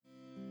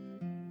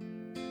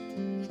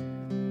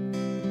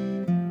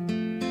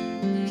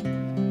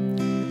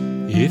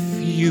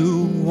If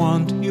you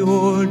want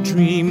your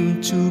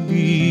dream to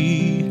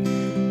be,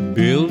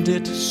 build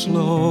it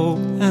slow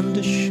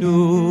and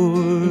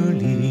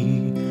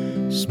surely.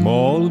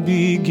 Small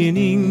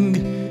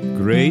beginning,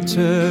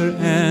 greater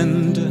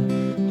end,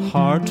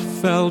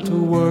 heartfelt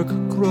work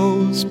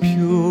grows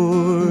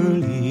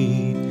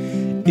purely.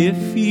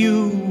 If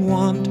you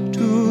want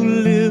to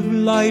live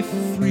life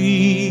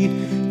free,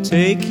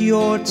 take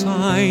your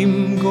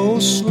time, go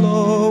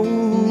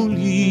slowly.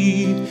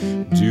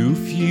 Do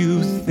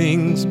few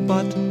things,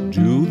 but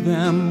do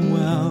them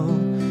well.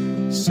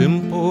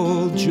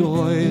 Simple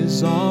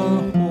joys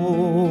are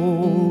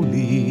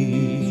holy.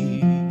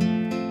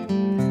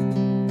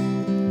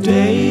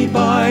 Day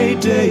by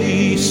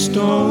day,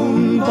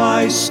 stone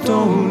by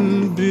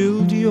stone,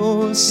 build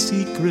your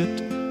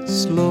secret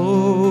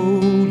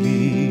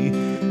slowly.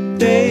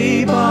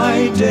 Day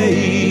by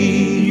day,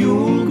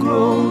 you'll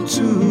grow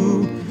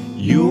too.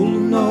 You'll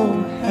know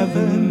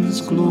heaven's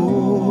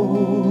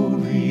glory.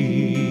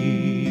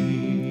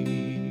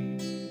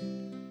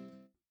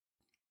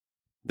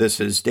 This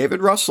is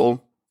David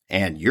Russell,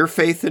 and Your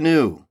Faith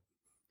Anew.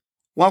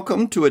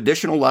 Welcome to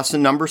additional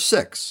lesson number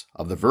 6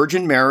 of The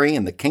Virgin Mary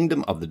and the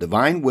Kingdom of the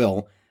Divine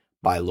Will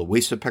by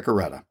Luisa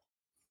Piccarreta.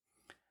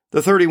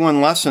 The 31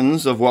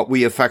 lessons of what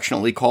we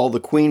affectionately call the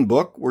Queen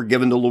Book were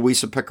given to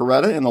Luisa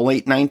Piccarreta in the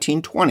late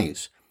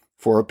 1920s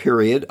for a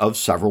period of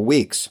several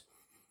weeks.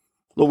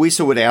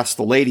 Luisa would ask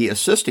the lady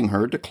assisting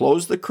her to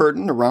close the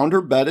curtain around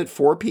her bed at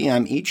 4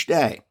 p.m. each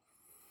day.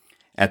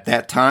 At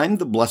that time,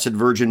 the Blessed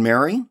Virgin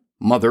Mary,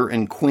 Mother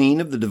and Queen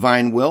of the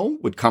Divine Will,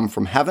 would come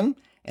from heaven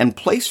and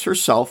place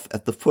herself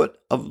at the foot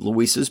of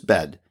Luisa's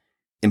bed,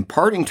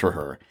 imparting to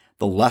her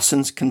the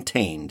lessons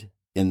contained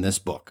in this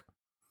book.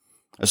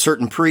 A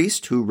certain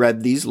priest who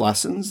read these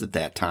lessons at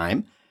that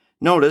time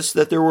noticed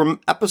that there were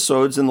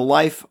episodes in the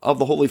life of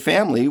the Holy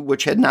Family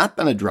which had not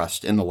been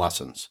addressed in the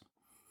lessons.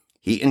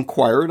 He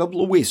inquired of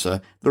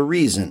Luisa the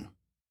reason,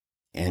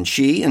 and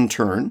she, in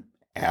turn,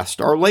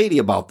 asked Our Lady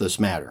about this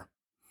matter.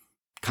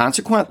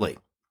 Consequently,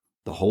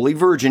 the Holy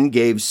Virgin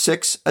gave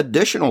 6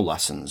 additional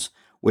lessons,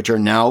 which are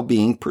now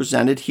being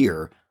presented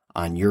here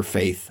on Your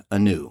Faith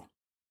Anew.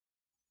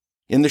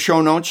 In the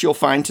show notes, you'll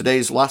find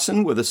today's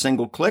lesson with a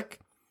single click.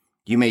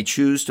 You may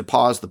choose to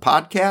pause the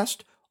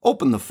podcast,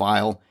 open the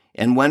file,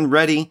 and when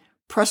ready,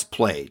 press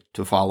play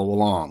to follow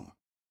along.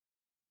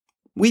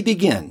 We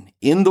begin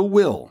in the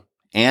will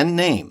and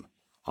name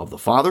of the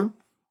Father,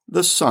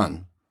 the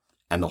Son,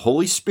 and the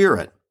Holy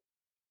Spirit.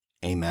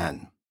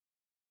 Amen.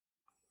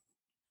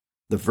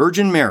 The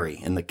Virgin Mary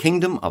in the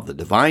Kingdom of the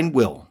Divine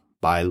Will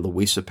by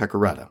Luisa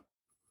Piccarreta.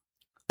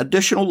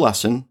 Additional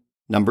lesson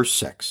number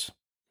 6.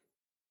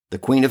 The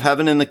Queen of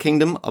Heaven in the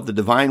Kingdom of the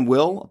Divine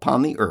Will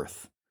upon the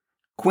earth.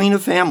 Queen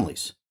of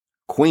Families.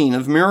 Queen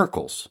of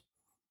Miracles.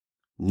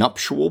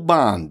 Nuptial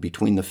bond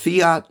between the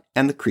fiat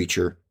and the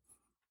creature.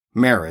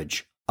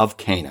 Marriage of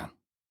Cana.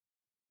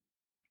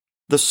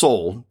 The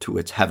soul to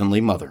its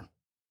Heavenly Mother.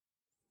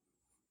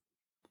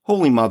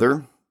 Holy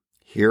Mother,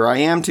 here I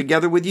am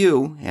together with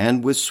you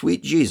and with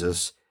sweet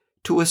Jesus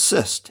to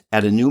assist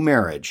at a new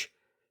marriage,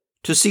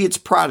 to see its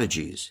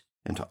prodigies,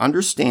 and to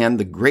understand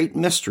the great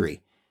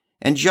mystery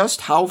and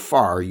just how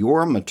far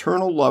your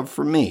maternal love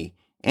for me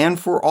and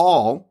for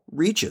all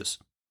reaches.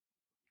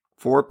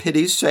 For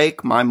pity's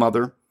sake, my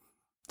mother,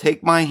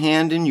 take my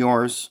hand in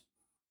yours,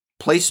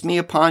 place me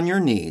upon your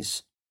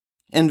knees,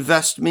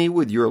 invest me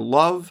with your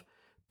love,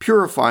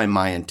 purify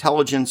my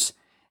intelligence,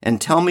 and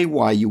tell me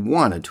why you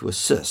wanted to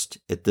assist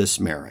at this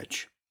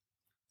marriage.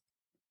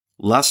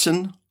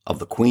 Lesson of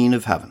the Queen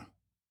of Heaven.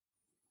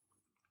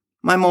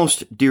 My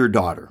most dear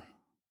daughter,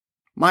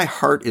 my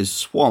heart is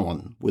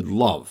swollen with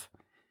love,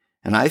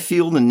 and I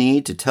feel the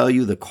need to tell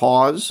you the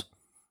cause,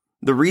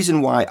 the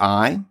reason why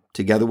I,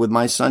 together with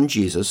my son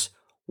Jesus,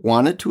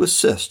 wanted to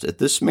assist at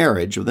this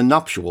marriage of the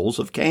nuptials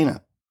of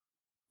Cana.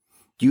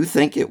 Do you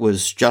think it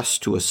was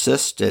just to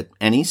assist at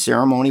any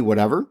ceremony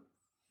whatever?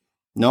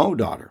 No,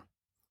 daughter.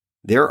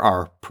 There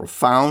are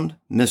profound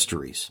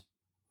mysteries.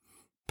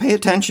 Pay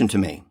attention to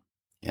me,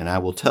 and I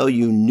will tell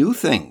you new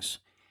things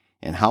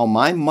and how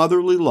my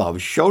motherly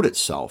love showed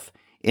itself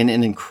in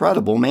an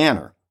incredible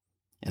manner,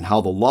 and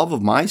how the love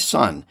of my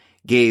son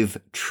gave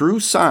true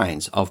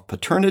signs of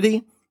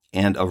paternity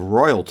and of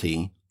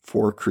royalty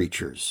for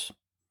creatures.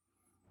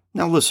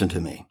 Now listen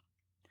to me.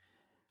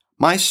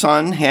 My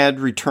son had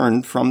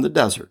returned from the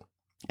desert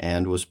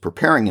and was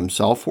preparing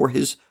himself for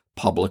his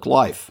public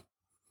life.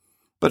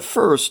 But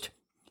first,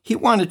 he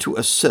wanted to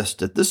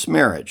assist at this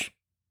marriage,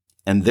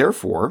 and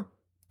therefore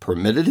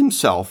permitted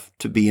himself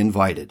to be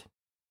invited.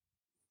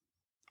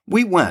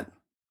 We went,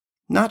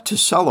 not to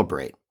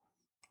celebrate,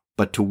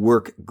 but to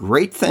work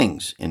great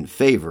things in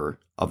favor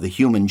of the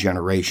human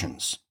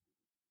generations.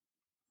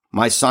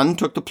 My son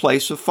took the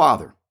place of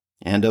father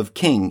and of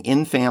king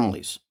in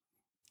families,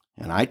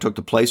 and I took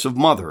the place of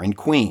mother and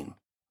queen.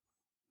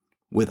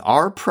 With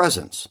our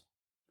presence,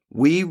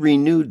 we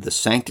renewed the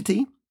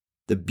sanctity,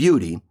 the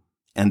beauty,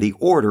 and the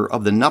order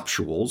of the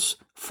nuptials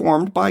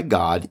formed by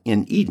God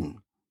in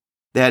Eden,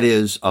 that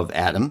is, of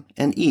Adam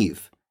and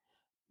Eve,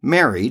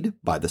 married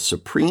by the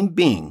Supreme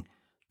Being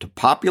to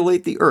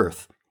populate the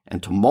earth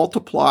and to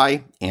multiply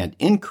and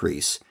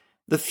increase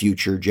the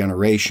future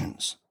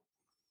generations.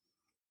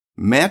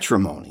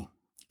 Matrimony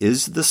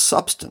is the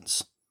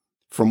substance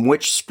from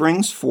which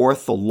springs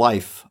forth the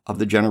life of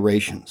the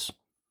generations.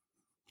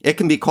 It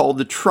can be called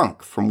the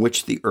trunk from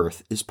which the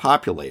earth is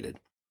populated.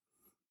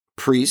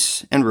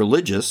 Priests and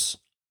religious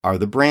are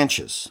the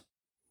branches.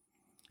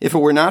 If it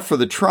were not for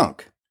the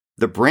trunk,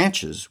 the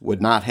branches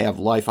would not have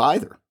life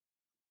either.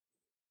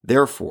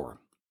 Therefore,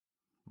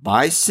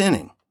 by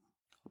sinning,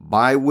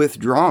 by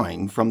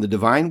withdrawing from the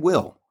divine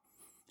will,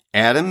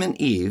 Adam and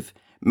Eve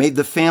made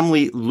the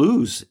family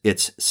lose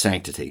its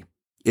sanctity,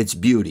 its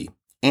beauty,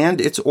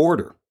 and its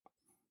order.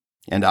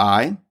 And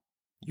I,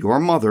 your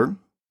mother,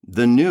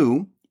 the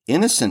new,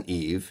 innocent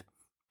Eve,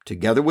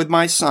 together with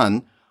my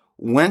son,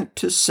 went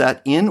to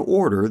set in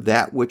order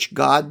that which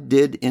God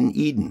did in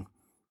Eden.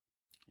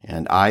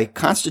 And I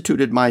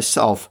constituted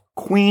myself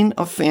queen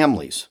of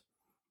families,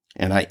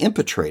 and I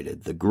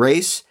impetrated the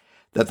grace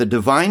that the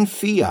divine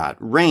fiat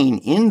reign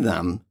in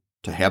them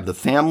to have the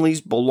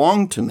families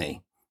belong to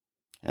me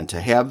and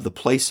to have the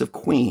place of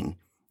queen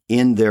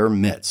in their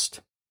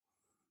midst.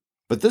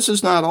 But this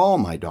is not all,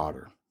 my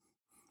daughter.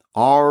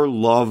 Our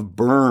love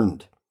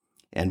burned,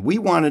 and we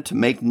wanted to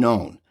make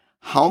known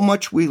how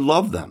much we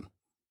love them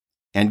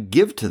and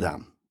give to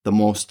them the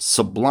most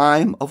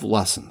sublime of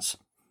lessons.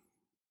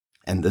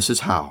 And this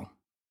is how.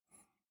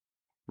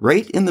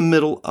 Right in the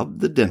middle of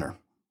the dinner,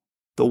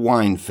 the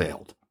wine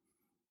failed,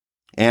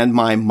 and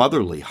my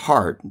motherly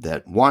heart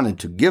that wanted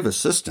to give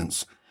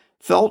assistance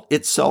felt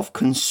itself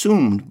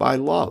consumed by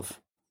love.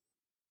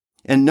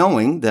 And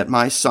knowing that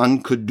my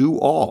son could do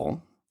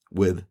all,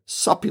 with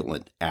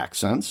suppliant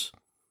accents,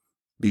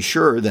 be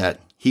sure that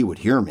he would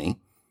hear me,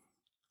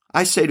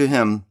 I say to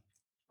him,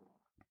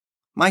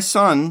 "My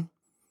son,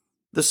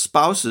 the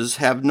spouses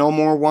have no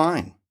more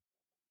wine."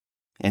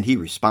 And he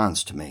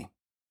responds to me,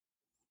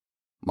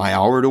 "My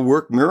hour to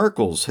work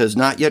miracles has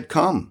not yet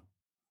come."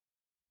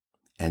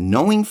 And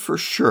knowing for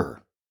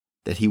sure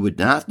that he would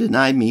not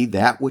deny me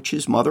that which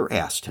his mother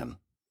asked him,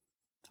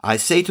 I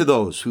say to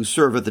those who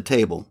serve at the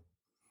table,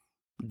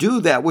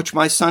 "Do that which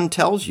my son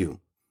tells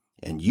you,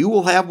 and you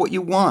will have what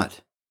you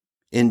want.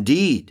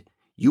 Indeed,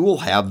 you will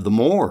have the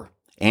more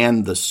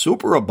and the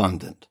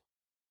superabundant."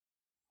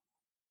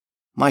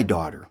 My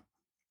daughter,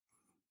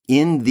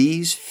 in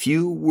these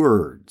few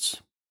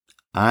words,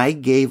 I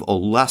gave a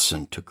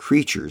lesson to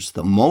creatures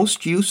the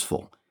most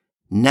useful,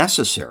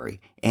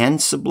 necessary,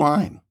 and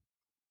sublime.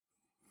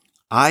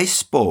 I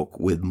spoke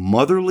with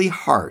motherly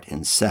heart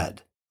and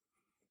said,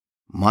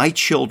 "My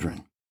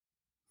children,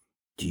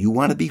 do you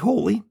want to be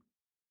holy?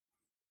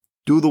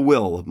 Do the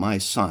will of my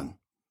Son.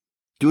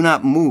 Do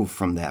not move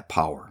from that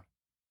power.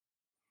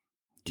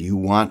 Do you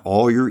want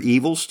all your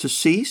evils to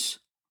cease?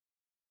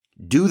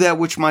 Do that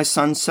which my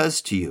Son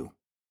says to you.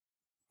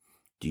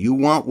 Do you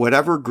want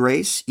whatever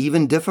grace,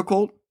 even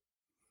difficult?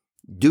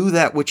 Do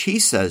that which he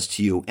says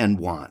to you and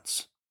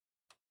wants.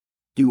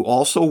 Do you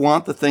also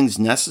want the things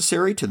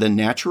necessary to the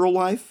natural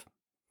life?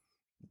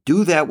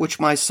 Do that which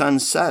my Son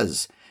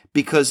says,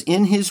 because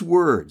in his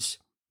words,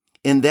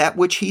 in that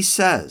which he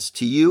says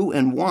to you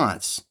and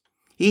wants,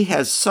 he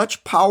has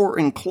such power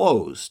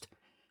enclosed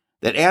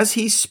that as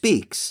he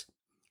speaks,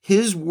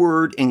 his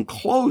word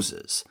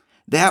encloses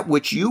that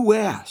which you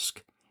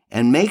ask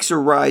and makes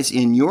arise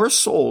in your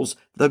souls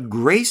the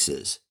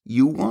graces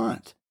you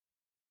want.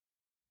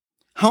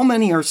 How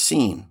many are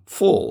seen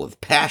full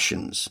of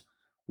passions,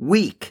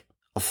 weak,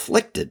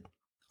 afflicted,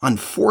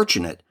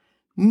 unfortunate,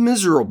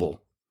 miserable,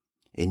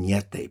 and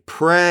yet they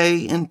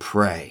pray and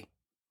pray.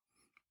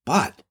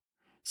 But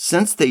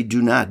since they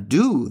do not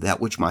do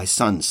that which my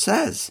Son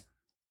says,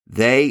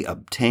 they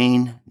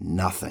obtain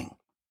nothing,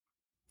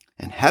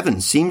 and heaven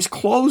seems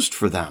closed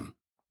for them.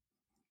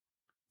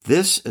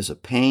 This is a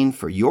pain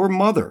for your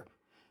mother,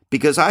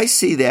 because I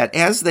see that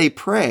as they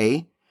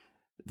pray,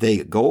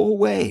 they go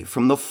away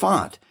from the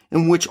font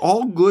in which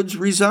all goods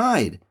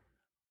reside,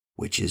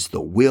 which is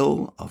the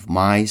will of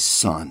my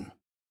Son.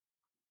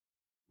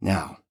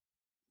 Now,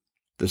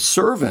 the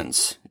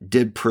servants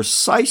did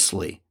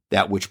precisely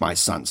that which my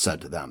Son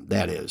said to them,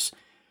 that is,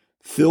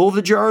 fill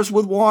the jars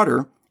with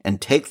water and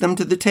take them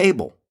to the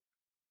table.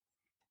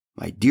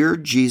 My dear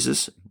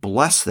Jesus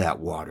blessed that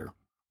water,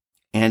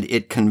 and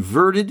it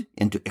converted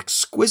into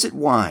exquisite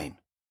wine.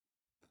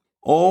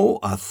 Oh,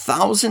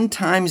 1,000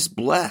 times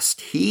blessed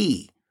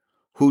he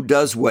who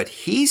does what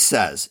he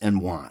says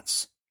and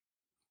wants.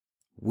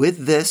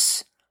 With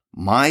this,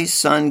 my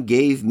Son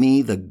gave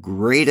me the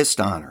greatest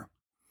honor.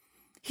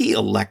 He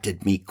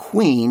elected me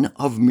Queen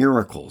of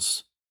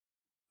Miracles.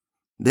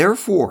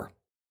 Therefore,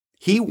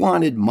 he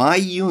wanted my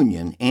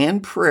union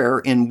and prayer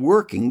in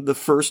working the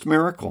first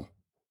miracle.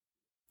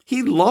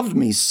 He loved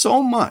me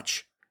so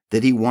much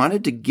that he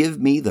wanted to give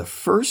me the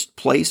first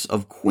place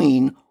of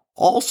queen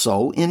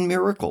also in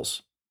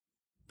miracles.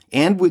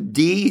 And with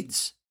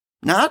deeds,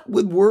 not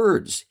with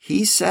words,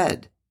 he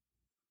said,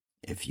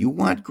 "If you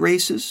want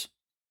graces,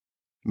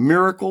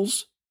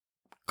 miracles,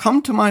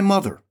 come to my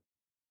mother.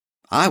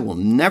 I will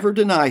never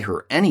deny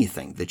her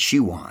anything that she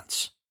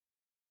wants.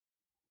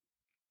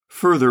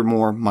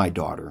 Furthermore, my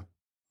daughter,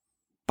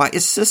 by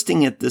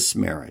assisting at this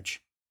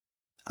marriage,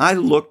 I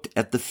looked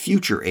at the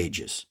future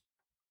ages.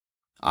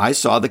 I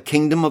saw the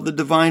kingdom of the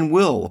divine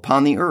will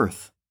upon the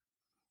earth.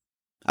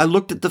 I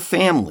looked at the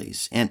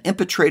families and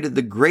impetrated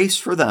the grace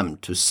for them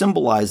to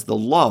symbolize the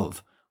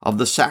love of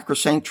the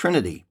sacrosanct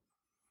Trinity,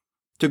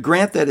 to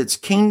grant that its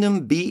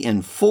kingdom be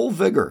in full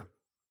vigor.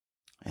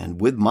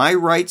 And with my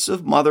rights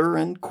of mother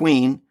and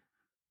queen,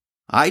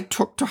 I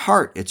took to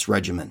heart its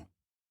regimen,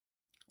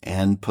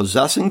 and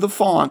possessing the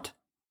font,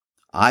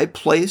 I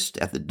placed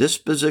at the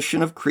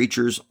disposition of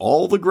creatures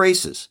all the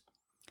graces,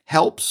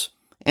 helps,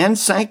 and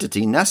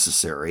sanctity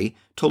necessary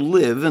to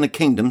live in a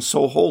kingdom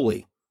so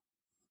holy.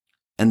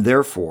 And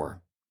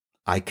therefore,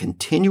 I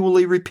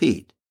continually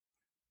repeat,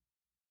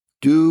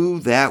 do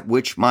that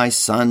which my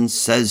Son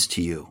says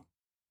to you.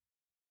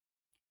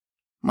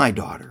 My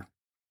daughter,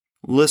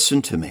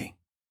 listen to me.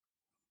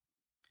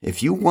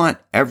 If you want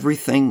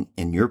everything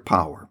in your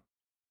power,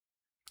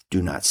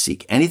 do not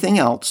seek anything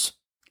else,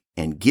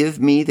 and give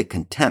me the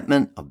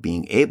contentment of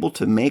being able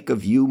to make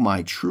of you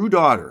my true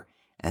daughter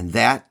and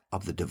that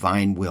of the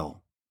divine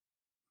will.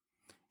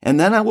 And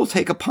then I will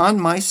take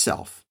upon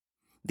myself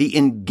the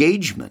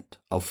engagement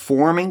of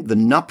forming the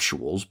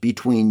nuptials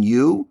between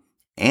you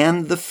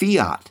and the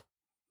fiat,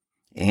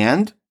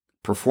 and,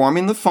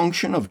 performing the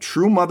function of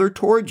true mother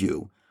toward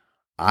you,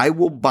 I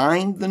will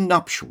bind the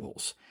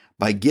nuptials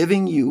by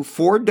giving you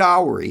for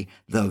dowry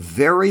the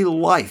very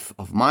life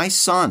of my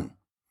Son,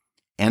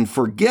 and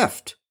for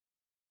gift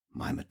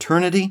my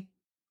maternity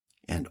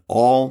and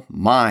all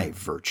my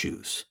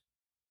virtues.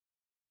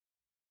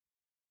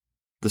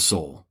 The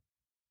Soul.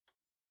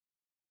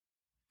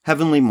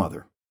 Heavenly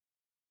Mother,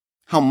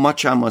 how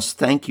much I must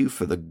thank you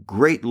for the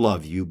great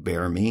love you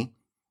bear me,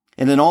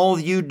 and in all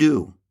you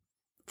do,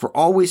 for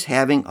always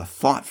having a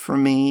thought for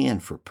me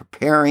and for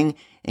preparing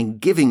and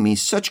giving me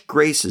such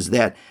graces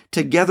that,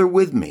 together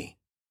with me,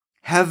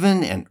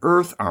 heaven and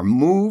earth are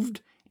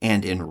moved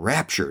and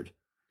enraptured.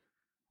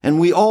 And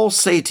we all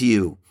say to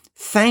you,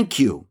 thank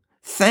you,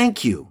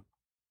 thank you.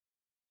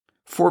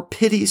 For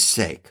pity's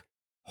sake,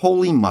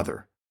 Holy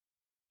Mother,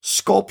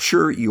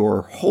 sculpture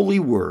your holy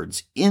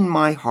words in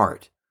my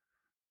heart.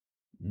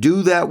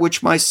 Do that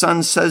which my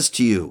Son says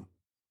to you,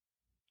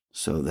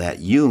 so that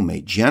you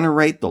may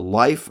generate the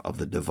life of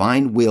the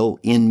divine will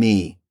in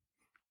me,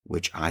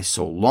 which I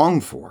so long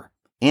for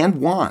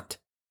and want,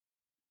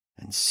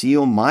 and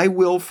seal my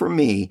will for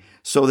me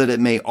so that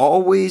it may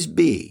always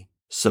be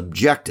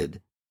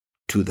subjected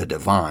to the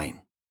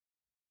divine.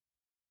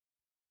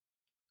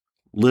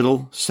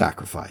 Little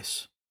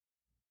sacrifice.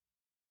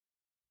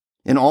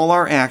 In all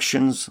our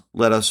actions,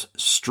 let us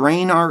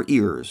strain our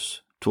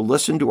ears to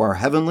listen to our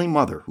Heavenly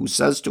Mother, who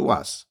says to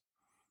us,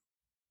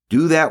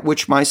 do that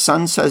which my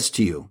Son says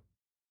to you,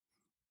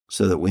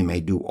 so that we may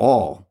do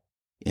all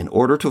in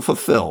order to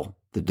fulfill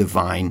the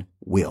divine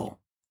will.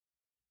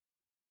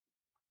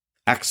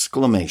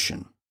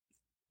 Exclamation.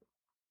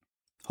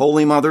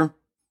 Holy Mother,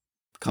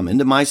 come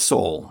into my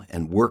soul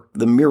and work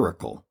the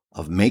miracle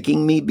of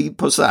making me be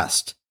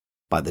possessed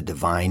by the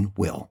divine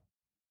will.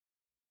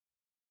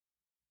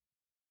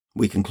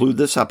 We conclude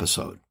this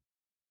episode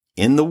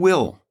in the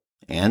will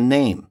and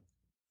name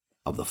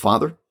of the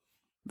Father,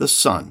 the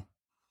Son,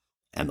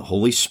 and the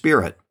Holy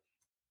Spirit.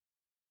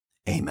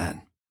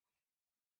 Amen.